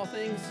restoration of all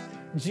things,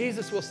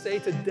 Jesus will say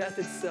to death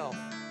itself,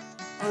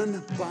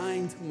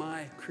 unbind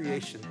my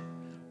creation,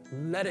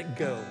 let it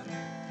go.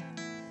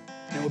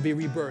 And it will be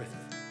rebirth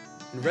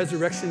and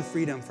resurrection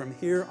freedom from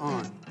here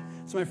on.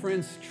 So my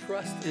friends,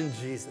 trust in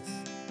Jesus.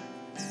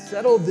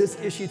 Settle this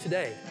issue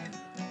today.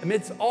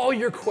 Amidst all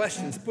your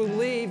questions,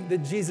 believe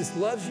that Jesus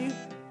loves you,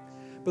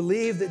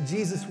 believe that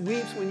Jesus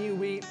weeps when you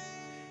weep,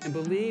 and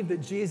believe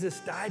that Jesus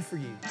died for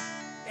you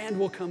and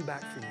will come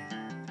back for you.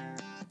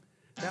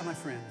 That, my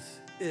friends,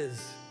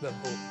 is the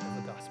hope of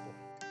the gospel.